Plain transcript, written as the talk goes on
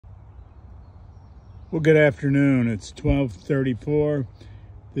Well, good afternoon. It's 12:34.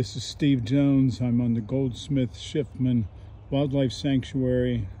 This is Steve Jones. I'm on the Goldsmith-Schiffman Wildlife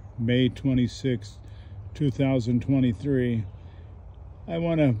Sanctuary, May 26, 2023. I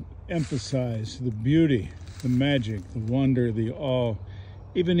want to emphasize the beauty, the magic, the wonder, the awe,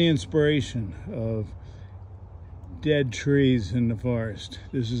 even the inspiration of dead trees in the forest.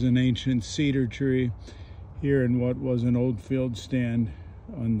 This is an ancient cedar tree here in what was an old field stand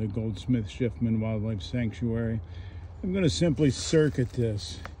on the Goldsmith-Schiffman Wildlife Sanctuary. I'm going to simply circuit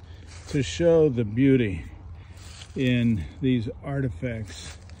this to show the beauty in these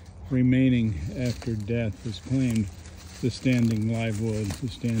artifacts remaining after death has claimed the standing live wood, the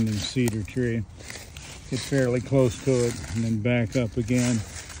standing cedar tree. Get fairly close to it and then back up again.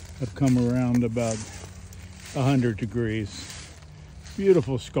 I've come around about 100 degrees.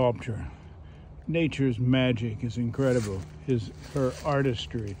 Beautiful sculpture. Nature's magic is incredible. Her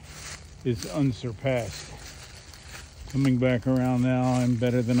artistry is unsurpassed. Coming back around now, I'm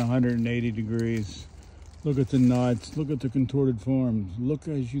better than 180 degrees. Look at the knots, look at the contorted forms. Look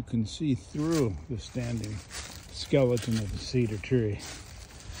as you can see through the standing skeleton of the cedar tree.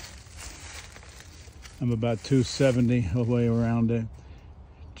 I'm about 270 away around it.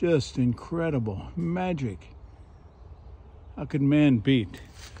 Just incredible magic. How could man beat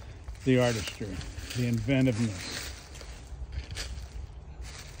the artistry, the inventiveness,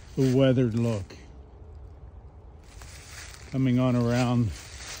 the weathered look? Coming on around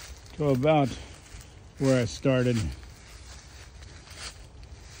to about where I started.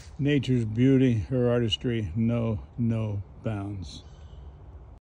 Nature's beauty, her artistry, no bounds.